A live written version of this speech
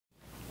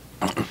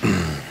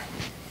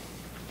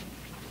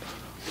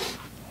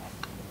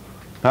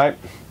Hi,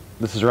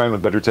 this is Ryan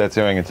with Better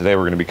Tattooing, and today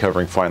we're going to be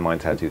covering fine line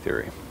tattoo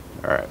theory.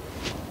 All right.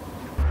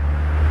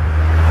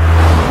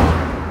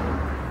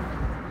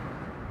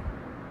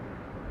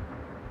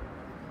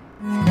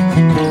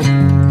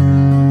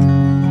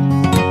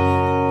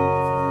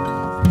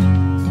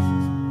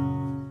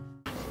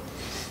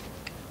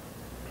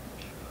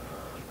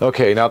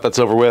 Okay, now that that's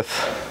over with,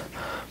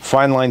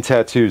 fine line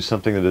tattoos,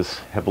 something that is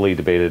heavily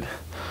debated,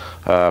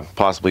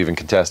 possibly even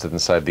contested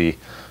inside the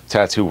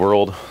tattoo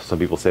world. Some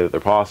people say that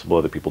they're possible,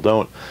 other people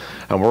don't.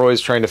 And we're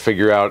always trying to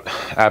figure out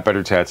at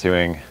Better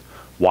Tattooing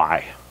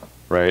why,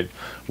 right?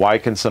 Why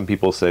can some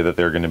people say that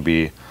they're going to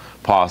be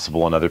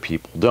possible and other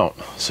people don't?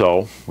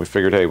 So we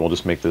figured, hey, we'll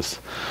just make this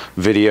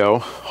video.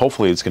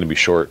 Hopefully it's going to be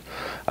short.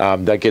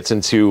 That gets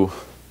into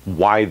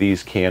why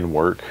these can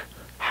work,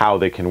 how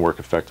they can work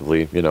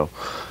effectively, you know,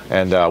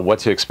 and what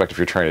to expect if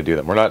you're trying to do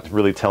them. We're not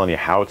really telling you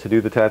how to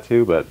do the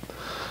tattoo, but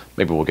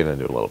maybe we'll get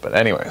into it a little bit.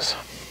 Anyways,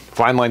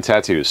 fine line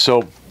tattoos.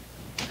 So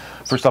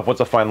first off, what's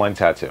a fine line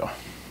tattoo?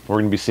 We're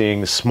going to be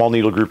seeing small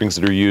needle groupings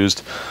that are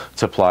used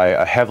to apply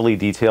a heavily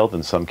detailed,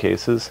 in some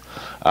cases,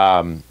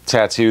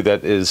 tattoo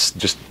that is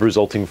just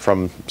resulting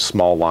from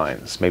small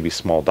lines, maybe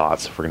small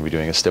dots if we're going to be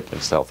doing a stippling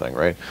style thing,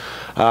 right?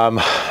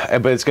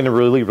 But it's going to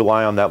really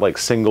rely on that like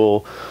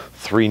single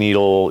 3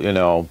 needle, you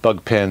know,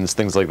 bug pins,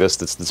 things like this,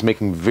 that's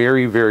making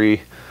very,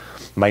 very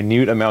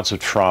minute amounts of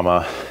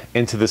trauma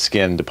into the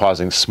skin,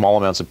 depositing small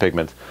amounts of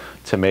pigment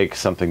to make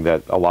something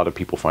that a lot of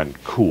people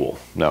find cool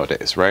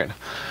nowadays, right?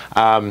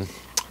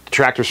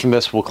 Detractors from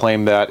this will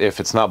claim that if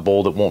it's not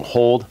bold, it won't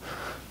hold,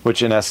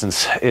 which in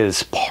essence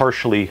is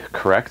partially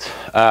correct.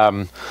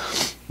 When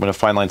a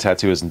fine line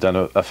tattoo isn't done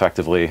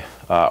effectively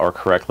or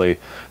correctly,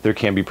 there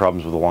can be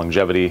problems with the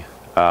longevity.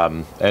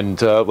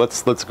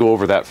 Let's go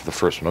over that for the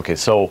first one. Okay,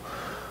 so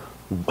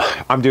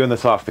I'm doing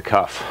this off the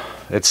cuff.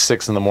 It's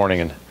 6 in the morning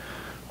and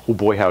oh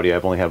boy howdy,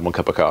 I've only had 1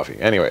 cup of coffee.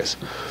 Anyways,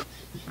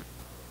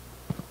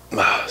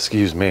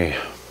 excuse me.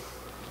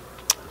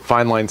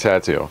 Fine line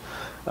tattoo.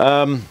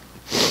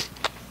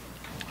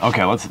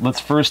 Okay,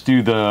 let's first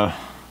do the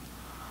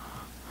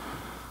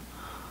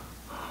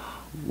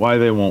why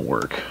they won't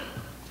work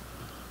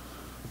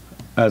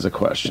as a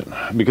question,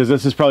 because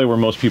this is probably where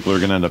most people are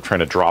going to end up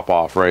trying to drop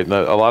off, right?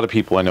 A lot of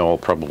people I know will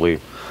probably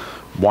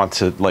want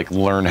to like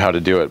learn how to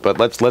do it, but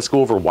let's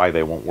go over why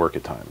they won't work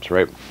at times,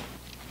 right?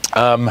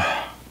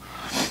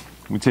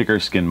 We take our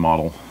skin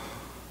model,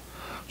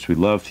 which we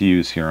love to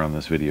use here on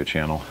this video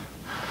channel.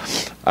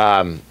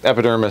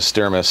 Epidermis,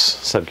 dermis,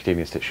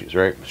 subcutaneous tissues,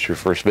 right? It's your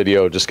first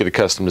video. Just get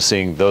accustomed to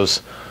seeing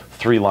those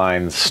 3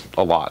 lines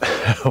a lot.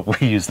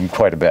 We use them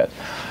quite a bit.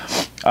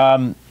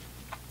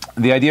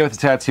 The idea with the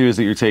tattoo is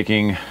that you're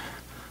taking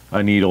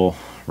a needle,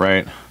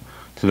 right,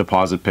 to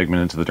deposit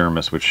pigment into the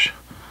dermis, which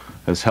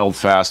is held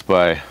fast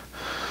by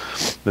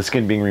the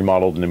skin being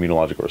remodeled in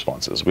immunological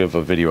responses. We have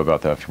a video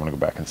about that if you want to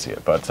go back and see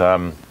it. But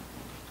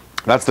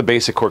that's the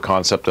basic core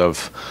concept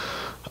of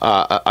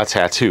a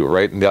tattoo,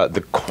 right?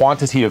 The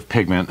quantity of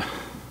pigment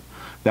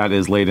that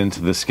is laid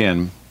into the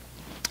skin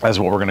is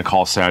what we're going to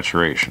call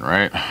saturation,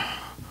 right?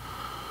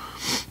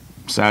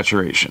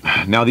 Saturation.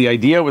 Now the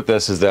idea with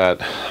this is that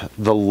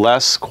the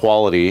less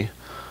quality,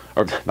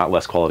 or not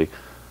less quality,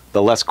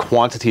 the less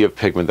quantity of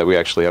pigment that we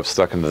actually have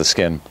stuck into the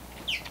skin,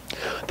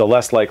 the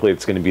less likely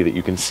it's going to be that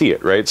you can see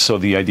it, right? So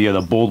the idea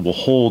that bold will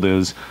hold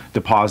is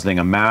depositing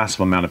a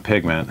massive amount of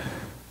pigment,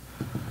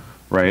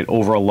 right,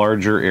 over a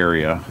larger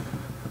area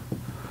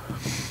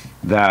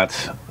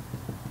that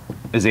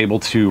is able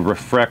to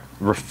reflect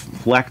 /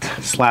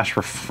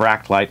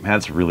 refract light. Man,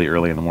 it's really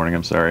early in the morning,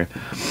 I'm sorry.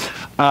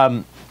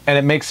 And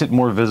it makes it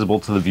more visible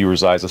to the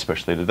viewer's eyes,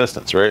 especially at a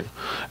distance, right?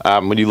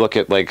 When you look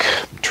at like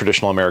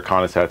traditional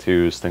Americana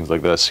tattoos, things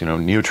like this, you know,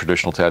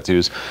 neo-traditional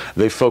tattoos,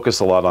 they focus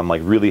a lot on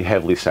like really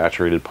heavily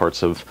saturated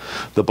parts of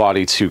the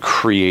body to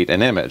create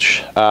an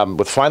image.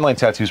 With fine line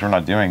tattoos, we're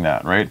not doing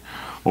that, right?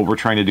 What we're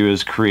trying to do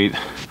is create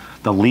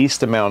the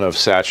least amount of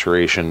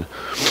saturation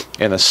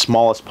in the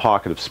smallest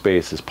pocket of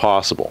space as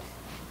possible.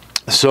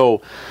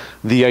 So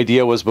the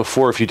idea was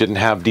before, if you didn't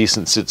have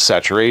decent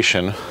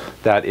saturation,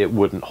 that it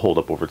wouldn't hold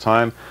up over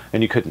time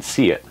and you couldn't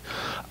see it.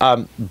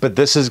 But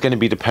this is going to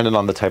be dependent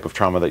on the type of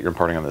trauma that you're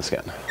imparting on the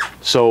skin.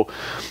 So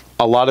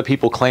a lot of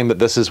people claim that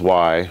this is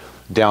why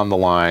down the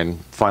line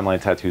fine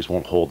line tattoos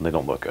won't hold and they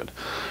don't look good.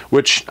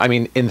 Which, I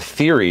mean, in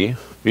theory,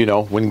 you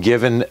know, when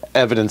given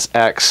evidence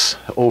X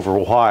over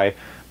Y,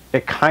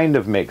 it kind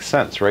of makes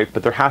sense, right?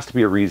 But there has to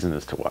be a reason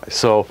as to why.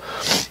 So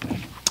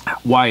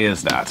why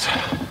is that?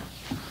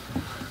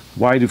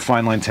 Why do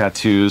fine line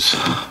tattoos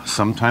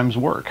sometimes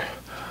work?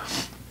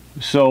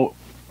 So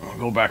I'll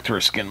go back to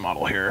our skin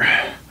model here.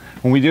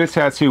 When we do a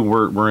tattoo,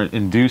 we're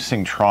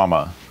introducing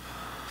trauma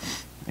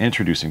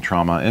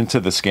into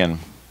the skin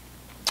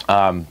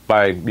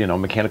by, you know,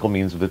 mechanical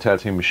means of the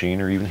tattoo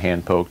machine or even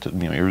hand poked, you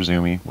know,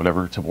 irezumi,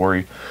 whatever,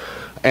 tabori.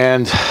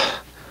 And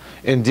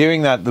in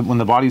doing that, when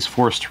the body's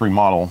forced to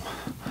remodel,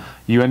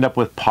 you end up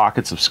with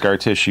pockets of scar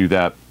tissue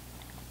that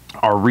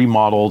are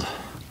remodeled.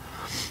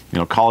 You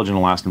know, collagen and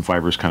elastin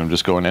fibers kind of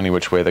just go in any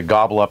which way. They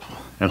gobble up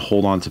and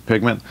hold on to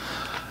pigment.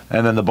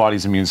 And then the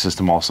body's immune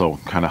system also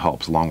kind of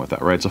helps along with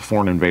that, right? It's a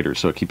foreign invader,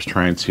 so it keeps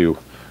trying to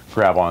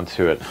grab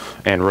onto it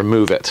and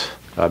remove it.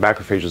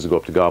 Macrophages that go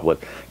up to goblet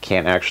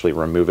can't actually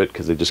remove it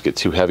because they just get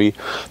too heavy.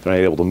 They're not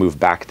able to move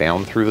back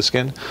down through the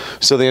skin.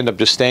 So they end up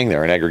just staying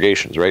there in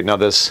aggregations, right? Now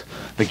the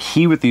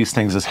key with these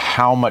things is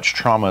how much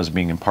trauma is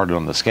being imparted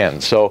on the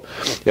skin. So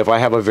if I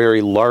have a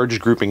very large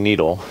grouping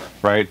needle,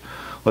 right?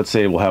 Let's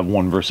say we'll have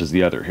one versus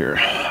the other here.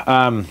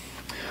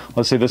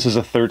 Let's say this is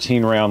a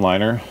 13 round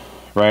liner,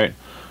 right?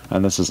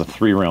 And this is a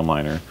 3-round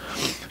liner.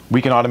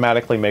 We can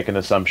automatically make an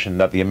assumption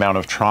that the amount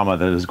of trauma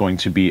that is going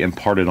to be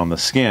imparted on the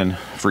skin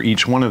for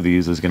each one of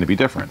these is going to be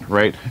different,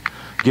 right?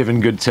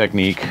 Given good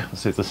technique,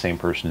 let's say it's the same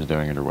person who's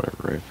doing it or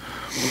whatever,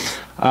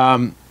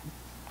 right?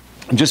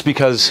 Just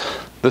because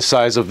the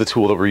size of the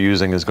tool that we're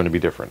using is going to be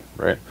different,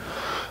 right?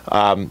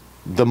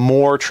 The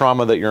more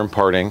trauma that you're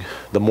imparting,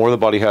 the more the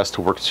body has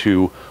to work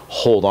to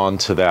hold on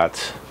to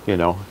that, you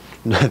know,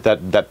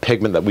 that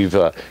pigment that we've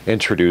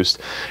introduced,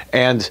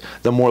 and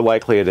the more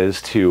likely it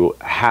is to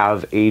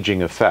have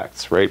aging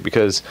effects, right?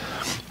 Because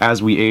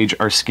as we age,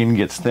 our skin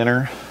gets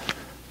thinner,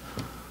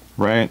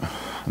 right?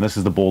 And this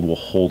is the bold will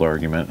hold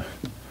argument.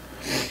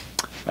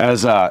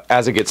 As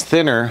it gets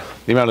thinner,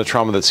 the amount of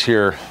trauma that's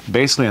here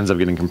basically ends up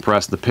getting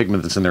compressed. The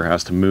pigment that's in there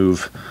has to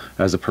move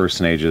as a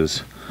person ages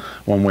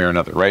one way or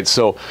another, right?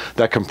 So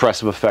that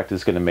compressive effect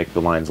is going to make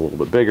the lines a little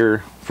bit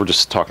bigger, if we're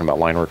just talking about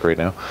line work right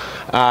now.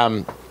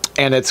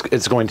 And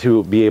it's going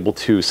to be able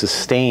to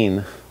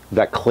sustain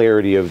that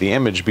clarity of the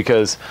image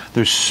because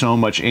there's so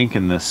much ink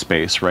in this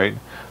space, right?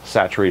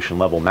 Saturation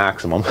level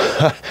maximum,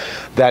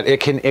 that it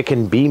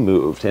can be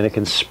moved and it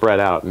can spread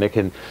out and it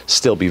can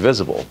still be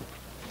visible.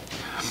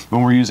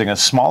 When we're using a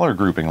smaller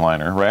grouping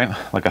liner, right,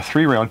 like a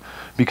 3-round,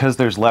 because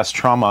there's less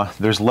trauma,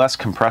 there's less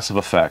compressive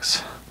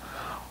effects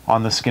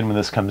on the skin when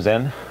this comes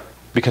in,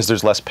 because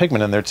there's less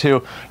pigment in there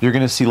too, you're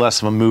going to see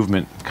less of a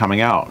movement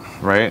coming out,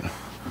 right?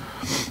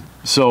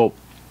 So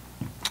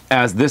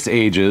as this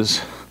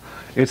ages,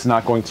 it's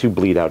not going to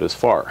bleed out as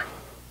far,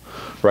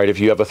 right? If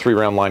you have a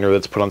 3-round liner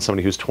that's put on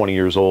somebody who's 20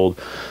 years old,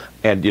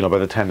 and you know by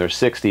the time they're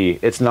 60,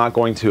 it's not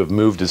going to have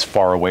moved as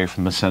far away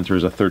from the center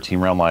as a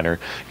 13-round liner,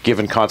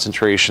 given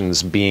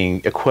concentrations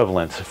being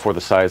equivalent for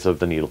the size of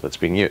the needle that's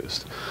being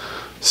used.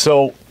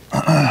 So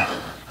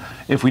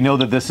if we know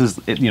that this is,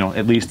 you know,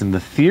 at least in the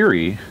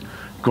theory,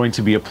 going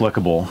to be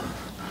applicable,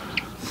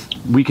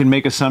 we can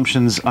make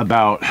assumptions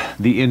about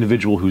the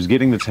individual who's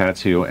getting the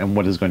tattoo and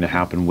what is going to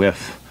happen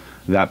with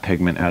that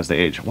pigment as they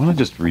age. Why don't I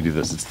just redo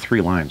this? It's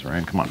 3 lines,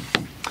 right? Come on.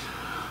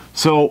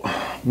 So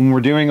when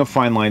we're doing a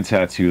fine line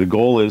tattoo, the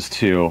goal is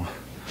to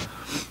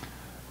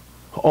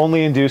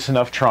only induce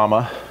enough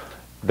trauma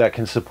that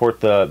can support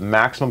the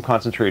maximum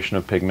concentration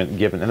of pigment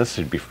given, and this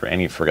should be for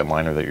any friggin'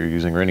 liner that you're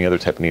using or any other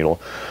type of needle,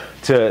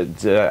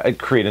 to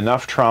create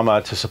enough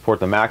trauma to support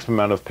the maximum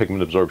amount of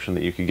pigment absorption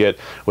that you could get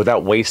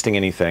without wasting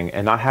anything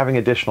and not having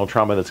additional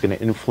trauma that's going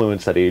to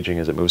influence that aging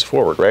as it moves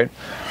forward, right?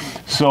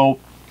 So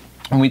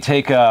when we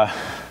take a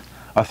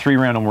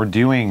 3-round and we're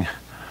doing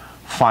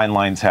fine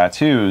line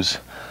tattoos,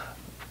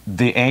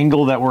 the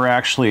angle that we're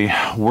actually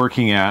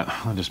working at,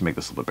 I'll just make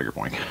this a little bit bigger,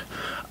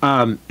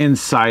 boink,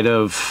 inside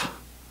of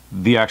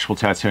the actual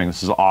tattooing,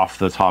 this is off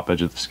the top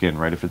edge of the skin,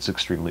 right? If it's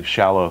extremely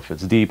shallow, if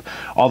it's deep,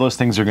 all those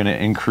things are going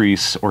to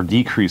increase or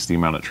decrease the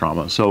amount of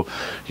trauma. So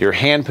your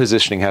hand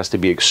positioning has to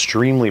be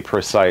extremely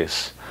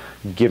precise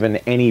given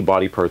any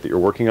body part that you're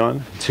working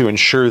on to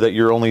ensure that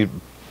you're only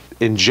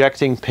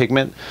injecting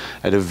pigment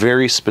at a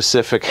very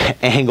specific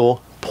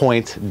angle,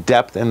 point,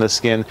 depth in the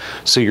skin,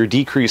 so you're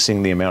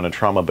decreasing the amount of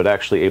trauma but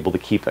actually able to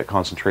keep that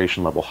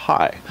concentration level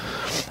high,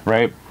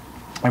 right?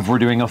 If we're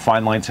doing a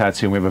fine line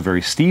tattoo and we have a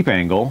very steep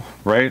angle,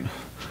 right,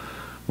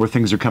 where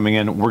things are coming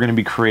in, we're going to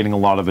be creating a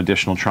lot of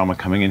additional trauma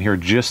coming in here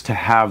just to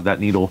have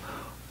that needle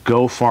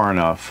go far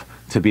enough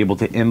to be able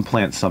to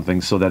implant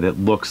something so that it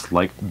looks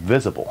like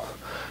visible.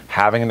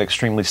 Having an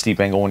extremely steep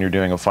angle when you're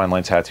doing a fine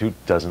line tattoo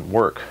doesn't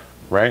work,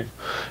 right?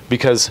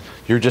 Because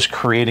you're just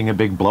creating a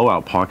big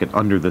blowout pocket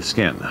under the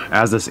skin.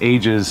 As this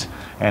ages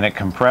and it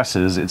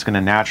compresses, it's going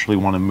to naturally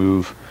want to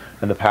move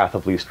in the path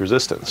of least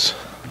resistance.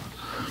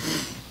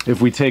 If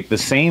we take the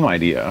same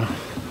idea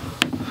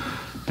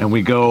and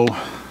we go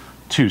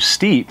too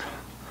steep,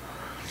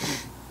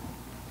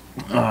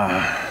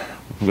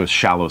 we'll go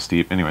shallow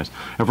steep anyways.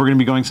 If we're going to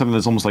be going something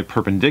that's almost like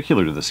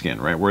perpendicular to the skin,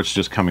 right, where it's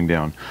just coming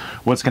down,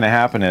 what's going to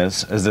happen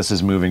is, as this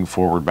is moving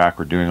forward,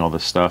 backward, doing all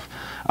this stuff,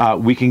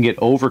 we can get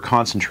over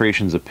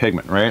concentrations of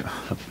pigment, right?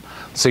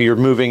 So you're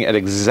moving at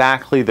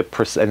exactly the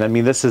and I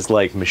mean this is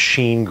like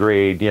machine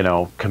grade, you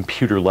know,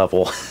 computer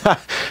level,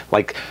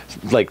 like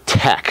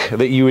tech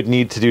that you would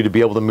need to do to be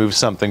able to move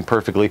something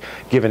perfectly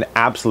given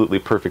absolutely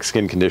perfect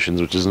skin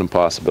conditions, which is an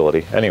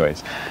impossibility.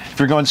 Anyways, if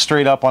you're going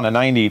straight up on a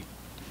 90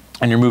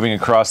 and you're moving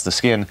across the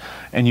skin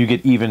and you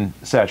get even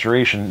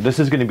saturation, this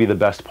is going to be the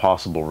best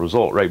possible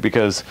result, right?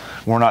 Because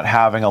we're not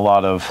having a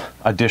lot of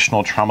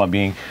additional trauma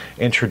being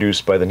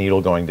introduced by the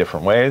needle going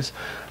different ways.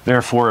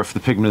 Therefore, if the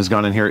pigment has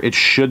gone in here, it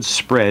should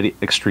spread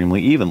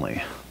extremely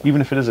evenly, even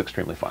if it is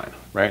extremely fine,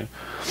 right?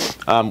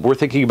 We're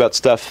thinking about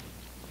stuff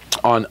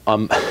on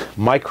a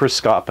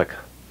microscopic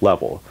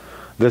level.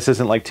 This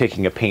isn't like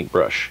taking a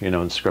paintbrush, you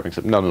know, and scrubbing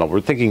something. No, no, no.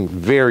 We're thinking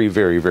very,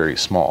 very, very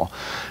small.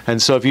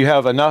 And so if you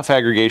have enough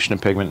aggregation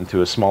of pigment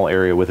into a small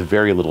area with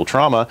very little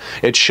trauma,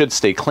 it should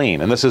stay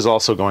clean. And this is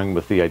also going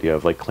with the idea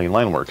of like clean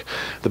line work.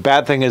 The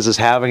bad thing is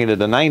having it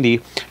at a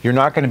 90, you're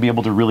not going to be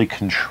able to really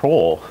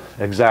control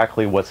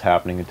exactly what's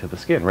happening into the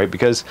skin, right?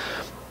 Because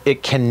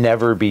it can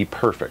never be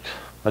perfect.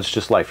 That's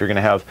just life. You're going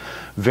to have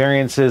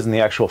variances in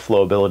the actual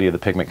flowability of the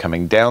pigment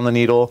coming down the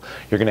needle.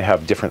 You're going to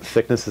have different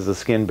thicknesses of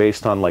skin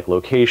based on like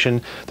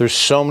location. There's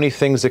so many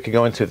things that could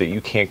go into it that you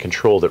can't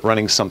control, that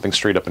running something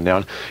straight up and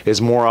down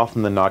is more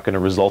often than not going to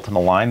result in a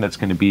line that's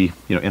going to be,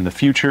 you know, in the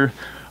future,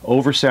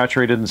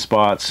 oversaturated in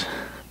spots,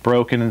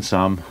 broken in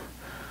some,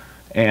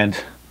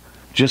 and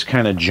just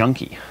kind of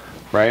junky,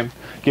 right?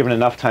 Given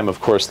enough time, of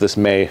course, this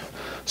may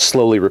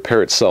slowly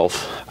repair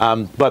itself.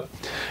 But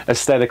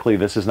aesthetically,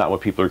 this is not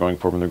what people are going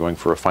for when they're going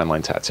for a fine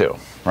line tattoo,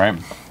 right?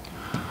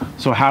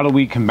 So how do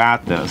we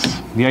combat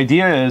this? The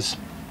idea is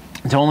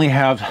to only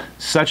have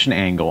such an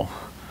angle,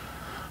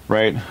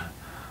 right,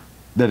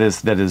 that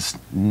is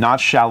not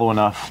shallow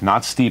enough,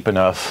 not steep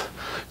enough,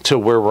 to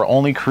where we're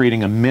only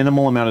creating a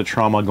minimal amount of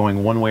trauma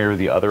going one way or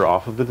the other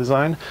off of the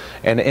design,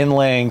 and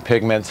inlaying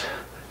pigment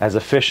as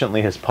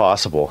efficiently as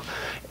possible.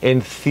 In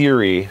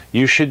theory,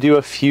 you should do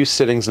a few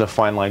sittings in a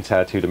fine line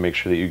tattoo to make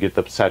sure that you get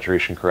the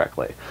saturation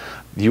correctly.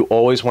 You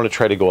always want to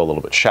try to go a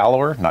little bit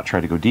shallower, not try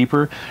to go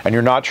deeper, and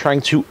you're not trying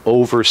to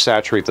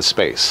oversaturate the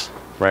space,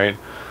 right?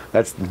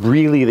 That's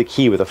really the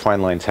key with a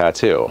fine line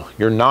tattoo.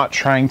 You're not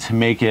trying to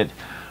make it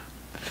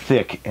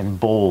thick and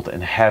bold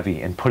and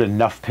heavy and put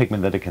enough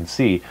pigment that it can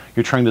see.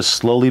 You're trying to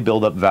slowly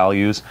build up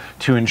values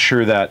to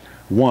ensure that,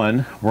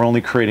 one, we're only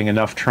creating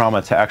enough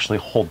trauma to actually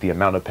hold the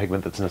amount of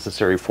pigment that's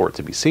necessary for it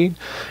to be seen.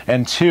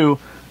 And two,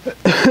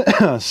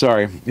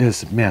 sorry,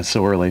 man,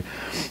 so early.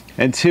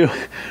 And two,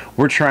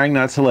 we're trying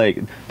not to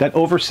like, that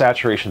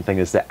oversaturation thing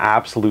is the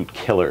absolute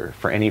killer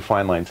for any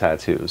fine line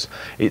tattoos.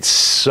 It's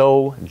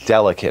so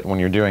delicate when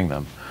you're doing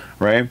them,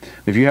 right?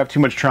 If you have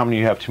too much trauma and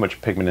you have too much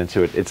pigment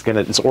into it, it's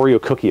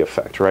Oreo cookie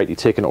effect, right? You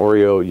take an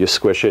Oreo, you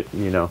squish it,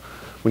 you know,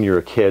 when you're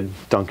a kid,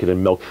 dunk it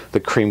in milk, the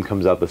cream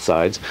comes out the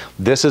sides.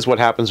 This is what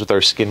happens with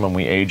our skin when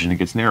we age and it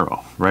gets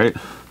narrow, right?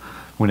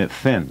 When it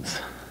thins.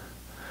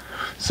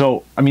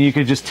 So, I mean, you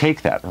could just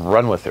take that and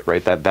run with it,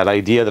 right? That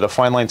idea that a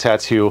fine line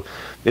tattoo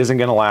isn't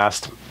gonna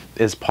last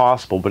is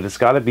possible, but it's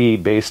gotta be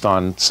based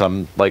on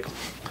some like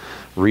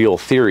real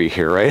theory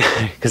here, right?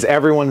 Because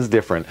everyone's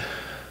different.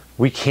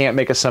 We can't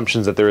make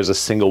assumptions that there is a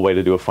single way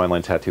to do a fine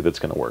line tattoo that's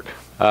gonna work.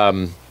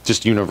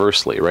 Just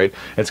universally, right?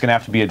 It's gonna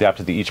have to be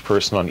adapted to each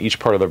person on each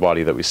part of their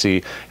body that we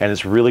see, and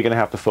it's really gonna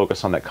have to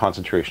focus on that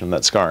concentration and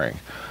that scarring.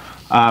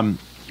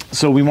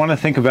 So we wanna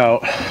think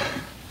about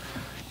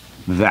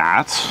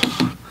that.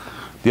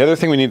 The other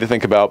thing we need to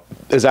think about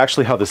is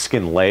actually how the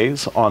skin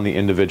lays on the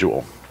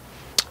individual.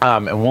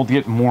 And we'll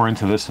get more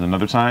into this in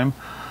another time.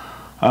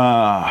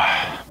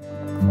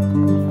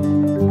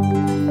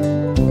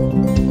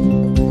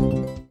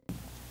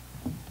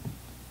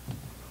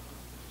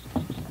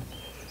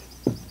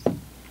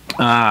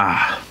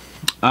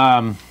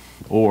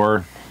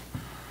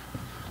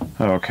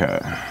 Okay.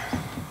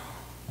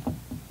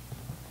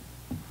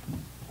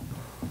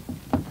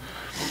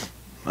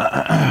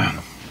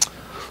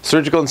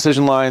 Surgical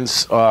incision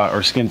lines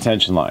or skin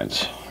tension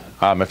lines.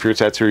 If you're a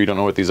tattooer, you don't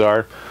know what these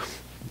are,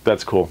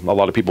 that's cool. A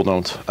lot of people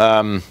don't.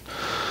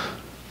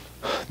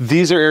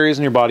 These are areas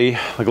in your body,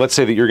 like let's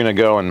say that you're gonna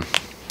go and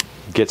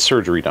get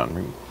surgery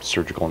done,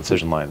 surgical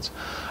incision lines.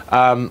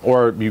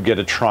 Or you get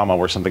a trauma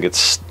where something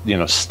gets, you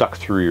know, stuck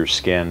through your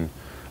skin,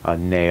 a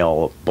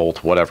nail,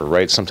 bolt, whatever,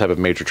 right? Some type of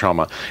major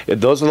trauma.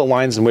 Those are the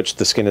lines in which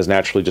the skin is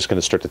naturally just going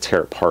to start to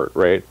tear apart,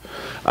 right?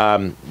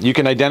 You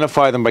can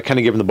identify them by kind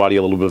of giving the body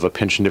a little bit of a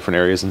pinch in different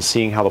areas and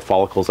seeing how the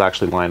follicles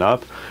actually line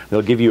up.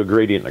 They'll give you a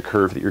gradient and a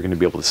curve that you're going to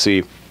be able to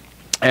see.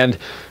 And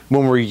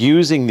when we're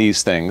using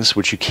these things,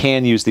 which you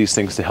can use these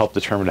things to help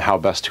determine how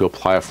best to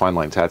apply a fine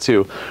line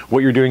tattoo, what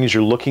you're doing is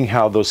you're looking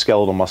how those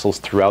skeletal muscles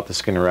throughout the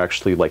skin are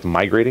actually like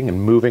migrating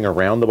and moving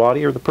around the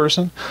body or the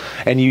person,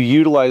 and you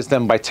utilize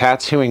them by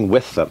tattooing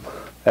with them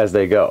as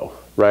they go,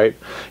 right?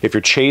 If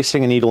you're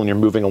chasing a needle and you're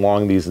moving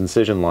along these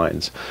incision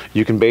lines,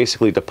 you can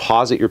basically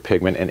deposit your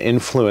pigment and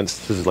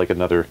influence, this is like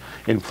another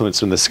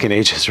influence when the skin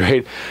ages,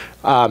 right?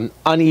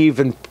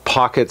 Uneven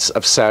pockets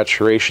of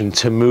saturation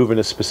to move in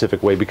a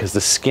specific way because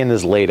the skin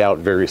is laid out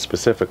very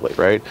specifically,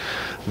 right?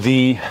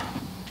 The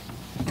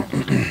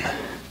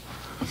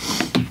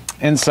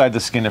inside the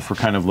skin, if we're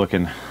kind of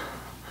looking,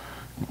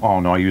 oh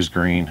no, I used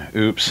green.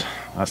 Oops,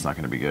 that's not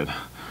gonna be good.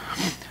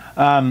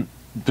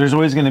 There's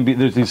always going to be,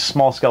 there's these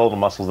small skeletal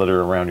muscles that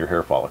are around your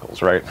hair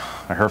follicles, right?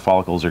 Our hair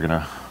follicles are going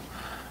to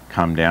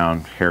come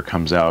down, hair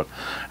comes out,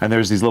 and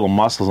there's these little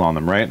muscles on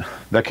them, right?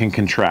 That can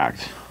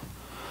contract.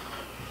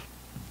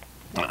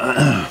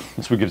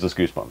 That's what gives us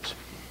goosebumps.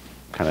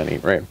 Kind of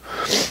neat, right?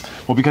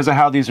 Well, because of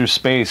how these are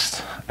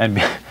spaced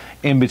and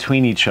in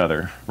between each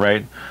other,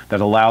 right? That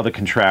allow the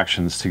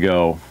contractions to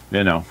go,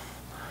 you know,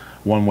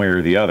 one way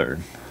or the other.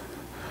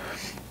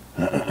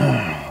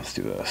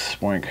 let's do this.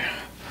 Boink.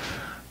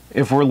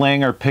 If we're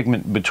laying our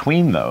pigment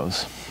between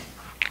those,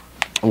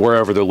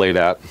 wherever they're laid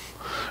at,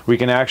 we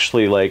can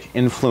actually like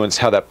influence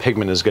how that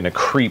pigment is going to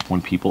creep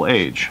when people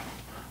age,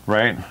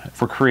 right?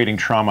 If we're creating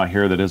trauma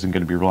here that isn't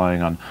going to be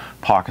relying on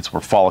pockets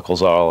where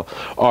follicles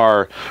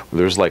are,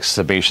 there's like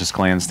sebaceous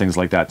glands, things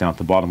like that down at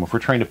the bottom. If we're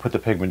trying to put the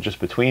pigment just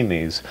between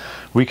these,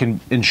 we can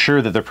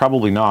ensure that they're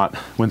probably not,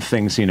 when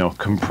things, you know,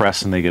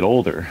 compress and they get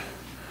older,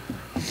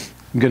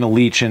 going to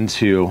leach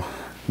into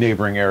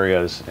neighboring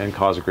areas and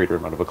cause a greater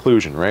amount of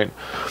occlusion, right?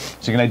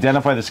 So you can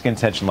identify the skin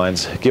tension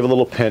lines, give a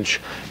little pinch,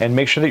 and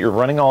make sure that you're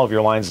running all of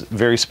your lines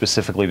very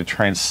specifically to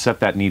try and set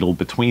that needle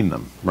between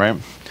them, right?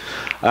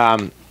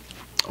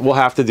 We'll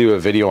have to do a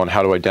video on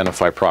how to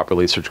identify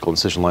properly surgical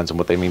incision lines and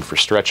what they mean for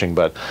stretching,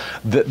 but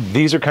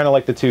these are kind of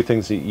like the two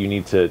things that you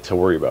need to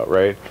worry about,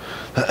 right?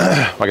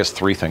 I guess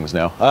three things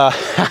now.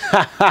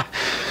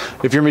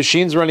 If your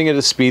machine's running at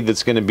a speed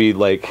that's going to be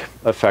like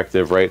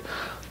effective, right?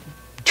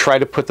 Try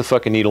to put the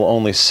fucking needle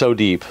only so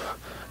deep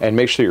and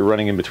make sure you're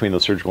running in between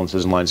those surgical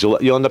incision lines.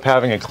 You'll end up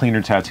having a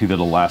cleaner tattoo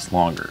that'll last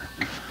longer.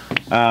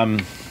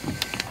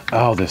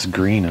 Oh, this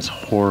green is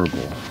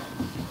horrible.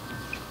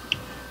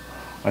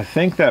 I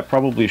think that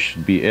probably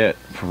should be it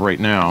for right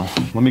now.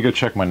 Let me go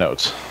check my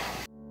notes.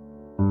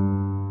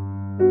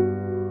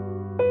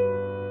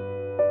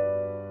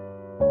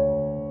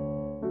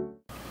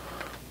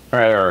 All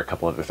right, there are a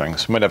couple other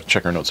things. We might have to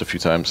check our notes a few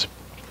times.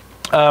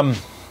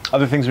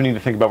 Other things we need to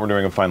think about when we're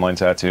doing a fine line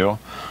tattoo,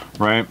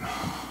 right,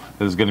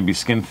 is going to be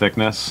skin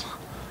thickness.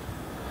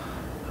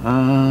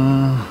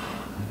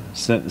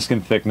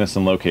 Skin thickness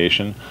and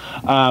location.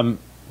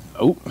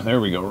 Oh,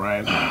 there we go,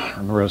 Ryan.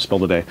 Remember how to spell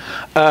today.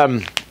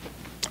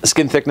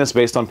 Skin thickness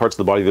based on parts of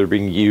the body that are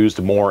being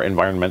used more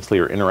environmentally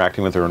or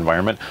interacting with their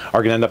environment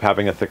are going to end up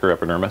having a thicker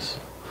epidermis,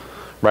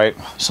 right?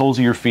 Soles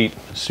of your feet,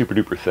 super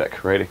duper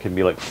thick, right? It can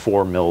be like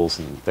 4 mils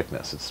in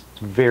thickness. It's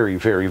very,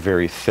 very,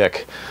 very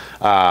thick.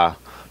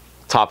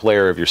 Top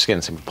layer of your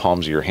skin, same with the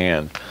palms of your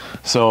hand.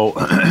 So,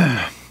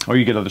 or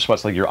you get other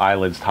spots like your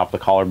eyelids, top of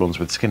the collarbones,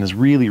 where the skin is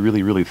really,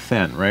 really, really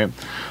thin, right?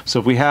 So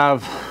if we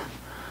have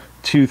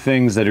two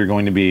things that are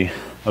going to be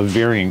of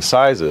varying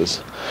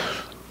sizes,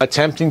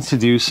 attempting to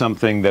do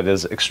something that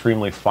is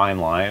extremely fine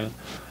line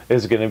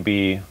is going to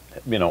be,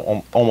 you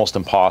know, almost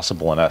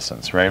impossible in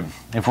essence, right?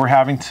 If we're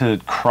having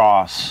to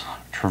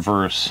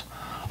traverse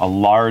a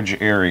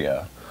large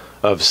area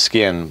of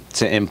skin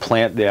to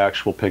implant the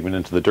actual pigment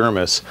into the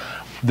dermis,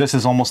 this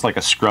is almost like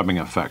a scrubbing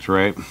effect,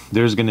 right?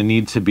 There's going to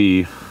need to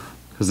be,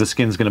 because the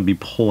skin's going to be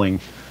pulling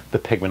the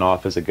pigment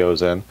off as it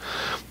goes in,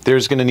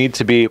 there's going to need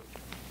to be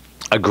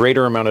a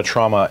greater amount of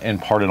trauma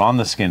imparted on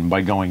the skin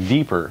by going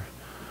deeper,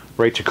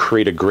 right, to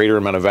create a greater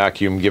amount of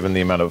vacuum given the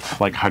amount of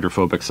like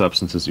hydrophobic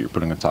substances that you're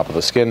putting on top of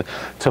the skin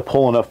to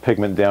pull enough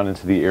pigment down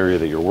into the area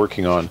that you're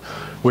working on,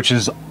 which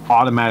is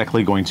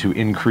automatically going to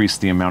increase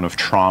the amount of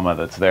trauma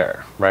that's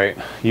there, right?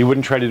 You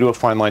wouldn't try to do a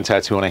fine line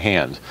tattoo on a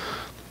hand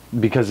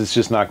because it's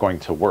just not going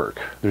to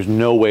work. There's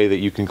no way that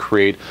you can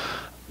create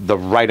the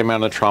right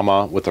amount of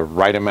trauma with the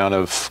right amount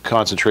of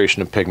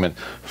concentration of pigment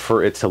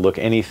for it to look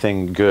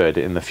anything good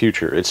in the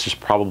future. It's just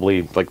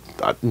probably like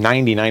a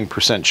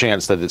 99%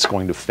 chance that it's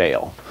going to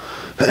fail.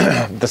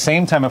 At the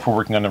same time, if we're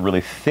working on a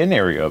really thin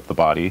area of the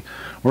body,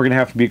 we're going to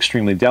have to be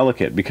extremely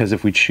delicate, because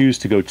if we choose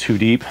to go too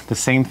deep, the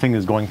same thing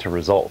is going to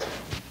result,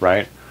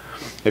 right?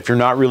 If you're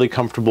not really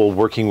comfortable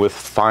working with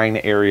fine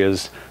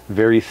areas,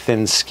 very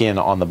thin skin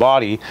on the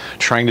body,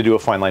 trying to do a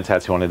fine line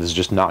tattoo on it is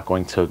just not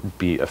going to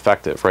be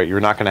effective, right? You're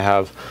not going to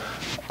have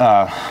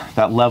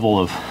that level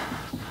of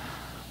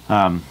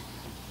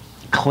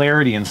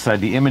clarity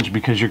inside the image,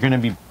 because you're going to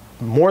be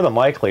more than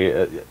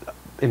likely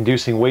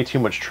inducing way too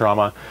much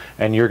trauma,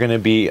 and you're going to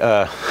be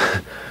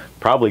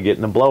probably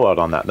getting a blowout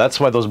on that. That's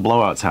why those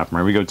blowouts happen,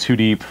 right? We go too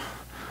deep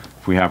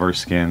if we have our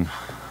skin,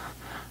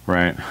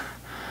 right?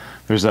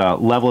 There's a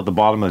level at the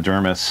bottom of the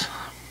dermis,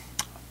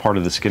 part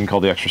of the skin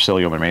called the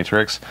extracellular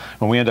matrix.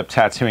 When we end up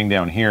tattooing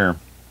down here,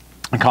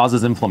 it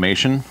causes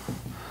inflammation,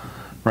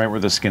 right, where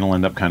the skin will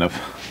end up kind of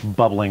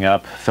bubbling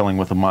up, filling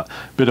with a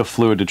bit of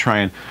fluid to try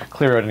and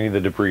clear out any of the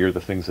debris or the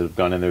things that have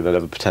gone in there that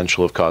have the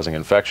potential of causing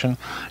infection.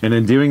 And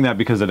in doing that,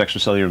 because that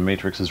extracellular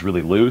matrix is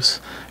really loose,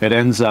 it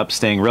ends up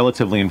staying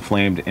relatively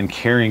inflamed and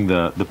carrying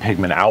the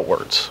pigment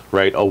outwards,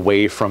 right,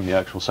 away from the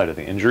actual site of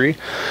the injury.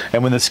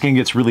 And when the skin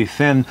gets really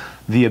thin,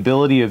 the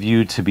ability of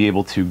you to be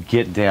able to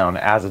get down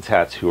as a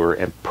tattooer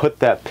and put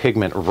that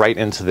pigment right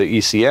into the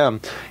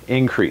ECM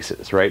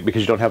increases, right,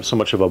 because you don't have so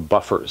much of a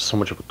buffer, so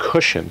much of a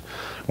cushion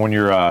when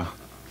you're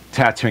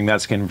tattooing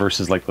that skin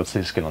versus, like, let's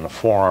say skin on a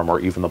forearm or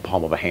even the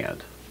palm of a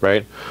hand,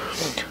 right?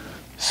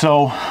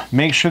 So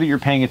make sure that you're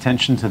paying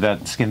attention to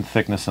that skin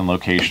thickness and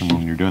location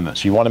when you're doing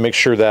this. You want to make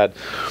sure that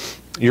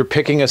you're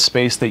picking a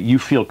space that you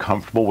feel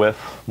comfortable with,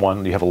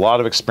 one you have a lot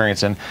of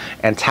experience in,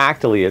 and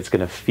tactily it's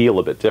going to feel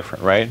a bit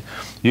different, right?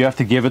 You have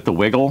to give it the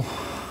wiggle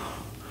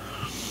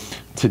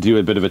to do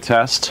a bit of a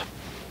test.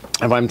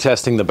 If I'm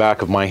testing the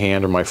back of my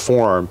hand or my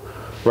forearm,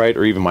 right,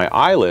 or even my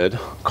eyelid,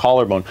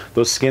 collarbone,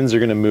 those skins are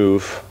going to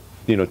move,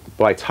 you know,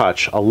 by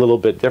touch a little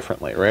bit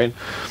differently, right?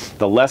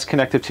 The less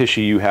connective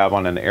tissue you have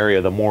on an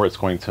area, the more it's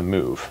going to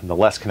move. And the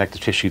less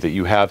connective tissue that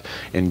you have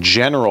in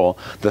general,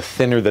 the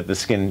thinner that the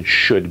skin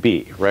should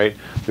be, right?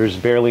 There's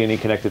barely any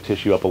connective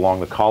tissue up along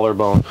the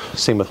collarbone.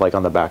 Same with like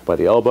on the back by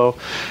the elbow.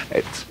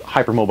 It's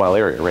hypermobile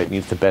area, right? It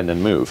needs to bend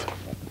and move.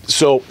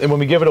 So, and when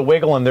we give it a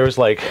wiggle and there's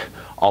like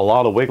a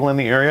lot of wiggle in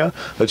the area,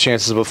 the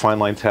chances of a fine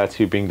line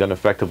tattoo being done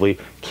effectively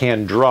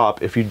can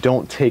drop if you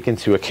don't take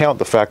into account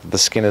the fact that the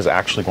skin is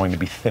actually going to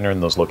be thinner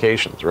in those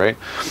locations, right?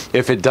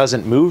 If it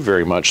doesn't move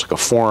very much, like a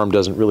forearm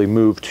doesn't really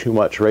move too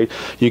much, right?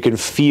 You can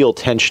feel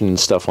tension and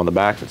stuff on the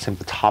back that's in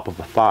the top of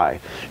the thigh.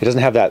 It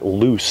doesn't have that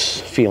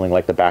loose feeling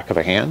like the back of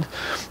a hand.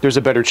 There's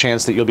a better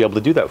chance that you'll be able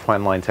to do that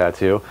fine line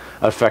tattoo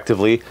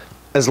effectively,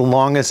 as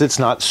long as it's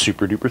not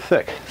super duper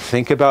thick.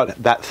 Think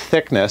about that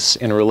thickness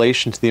in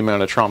relation to the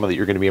amount of trauma that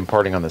you're going to be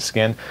imparting on the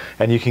skin,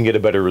 and you can get a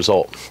better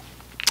result.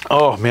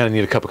 Oh man, I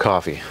need a cup of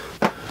coffee.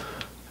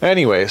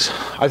 Anyways,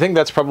 I think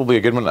that's probably a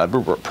good one.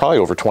 We're probably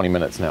over 20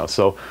 minutes now,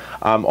 so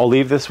I'll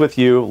leave this with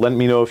you. Let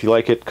me know if you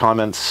like it,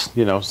 comments,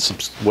 you know,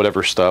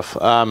 whatever stuff.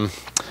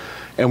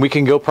 And we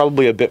can go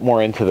probably a bit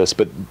more into this,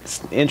 but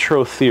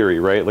intro theory,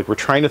 right? Like we're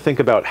trying to think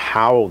about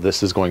how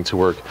this is going to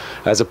work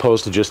as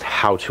opposed to just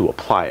how to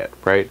apply it,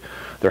 right?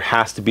 There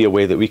has to be a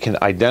way that we can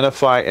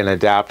identify and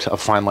adapt a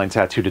fine line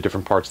tattoo to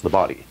different parts of the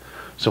body.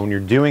 So when you're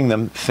doing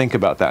them, think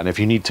about that. And if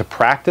you need to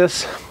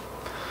practice,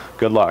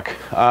 good luck.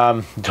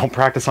 Don't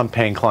practice on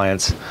paying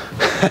clients.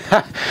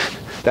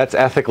 That's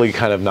ethically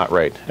kind of not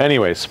right.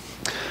 Anyways,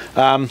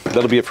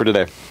 that'll be it for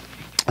today.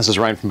 This is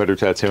Ryan from Better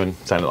Tattooing,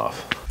 signing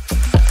off.